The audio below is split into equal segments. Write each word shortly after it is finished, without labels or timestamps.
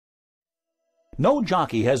No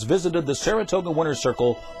jockey has visited the Saratoga winner's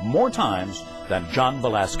circle more times than John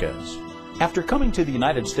Velazquez. After coming to the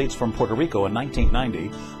United States from Puerto Rico in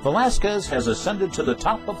 1990, Velazquez has ascended to the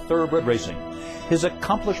top of thoroughbred racing. His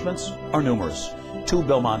accomplishments are numerous: 2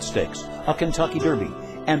 Belmont Stakes, a Kentucky Derby,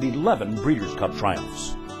 and 11 Breeders' Cup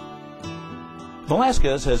triumphs.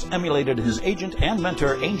 Velazquez has emulated his agent and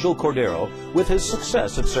mentor Angel Cordero with his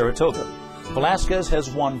success at Saratoga. Velazquez has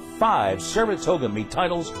won 5 Saratoga meet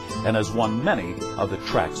titles and has won many of the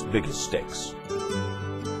track's biggest stakes.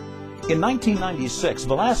 In 1996,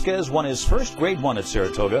 Velazquez won his first Grade 1 at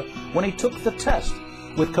Saratoga when he took the test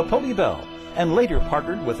with Capote Belle and later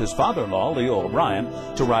partnered with his father-in-law, Leo O'Brien,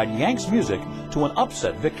 to ride Yank's music to an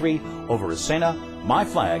upset victory over Escena, My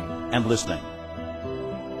Flag, and Listening.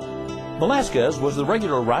 Velazquez was the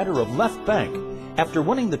regular rider of Left Bank. After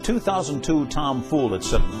winning the 2002 Tom Fool at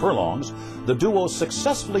 7 furlongs, the duo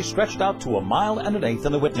successfully stretched out to 1 1/8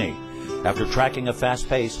 in the Whitney. After tracking a fast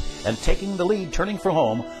pace and taking the lead turning for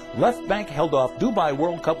home, Left Bank held off Dubai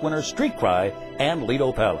World Cup winner Street Cry and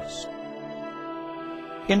Lido Palace.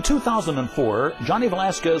 In 2004, Johnny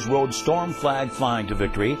Velazquez rode Storm Flag Flying to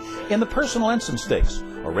victory in the Personal Ensign Stakes,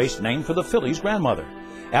 a race named for the filly's grandmother.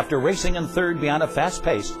 After racing in third beyond a fast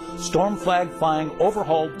pace, Storm Flag Flying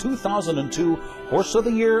overhauled 2002 Horse of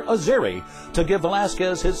the Year Azeri to give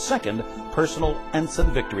Velazquez his second Personal Ensign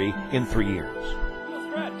victory in 3 years.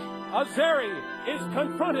 Azeri is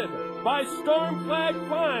confronted by Storm Flag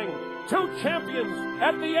Flying, 2 champions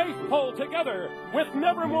at the 8th pole together with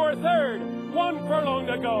Nevermore third, 1 furlong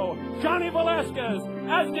to go. Johnny Velazquez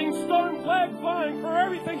asking Storm Flag Flying for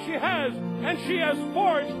everything she has, and she has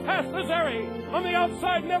forged past Azeri. On the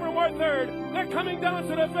outside, Nevermore third. They're coming down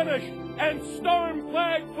to the finish, and Storm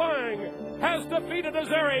Flag Flying has defeated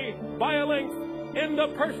Azeri by a length in the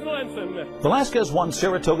Personal Ensign. Velazquez won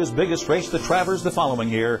Saratoga's biggest race, the Travers, the following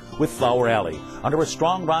year with Flower Alley. Under a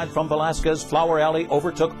strong ride from Velazquez, Flower Alley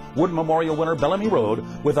overtook Wood Memorial winner Bellamy Road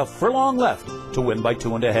with a furlong left to win by 2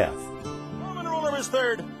 1/2. Roman Ruler is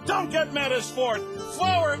third. Don't Get Mad is fourth.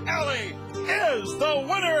 Flower Alley is the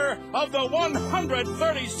winner of the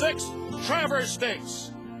 136 Travers Stakes.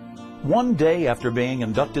 One day after being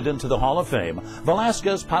inducted into the Hall of Fame,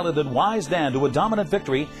 Velazquez piloted Wise Dan to a dominant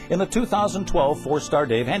victory in the 2012 4-Star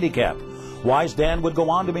Dave Handicap. Wise Dan would go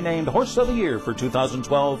on to be named Horse of the Year for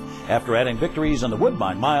 2012 after adding victories in the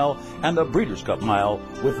Woodbine Mile and the Breeders' Cup Mile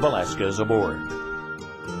with Velazquez aboard.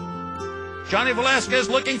 Johnny Velazquez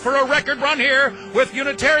looking for a record run here with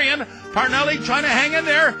Unitarian. Parnelli trying to hang in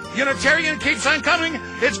there. Unitarian keeps on coming.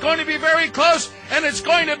 It's going to be very close, and it's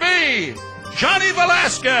going to be Johnny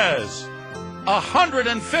Velazquez.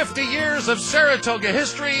 150 years of Saratoga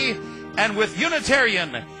history, and with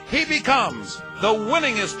Unitarian, he becomes the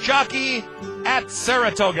winningest jockey at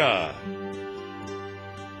Saratoga.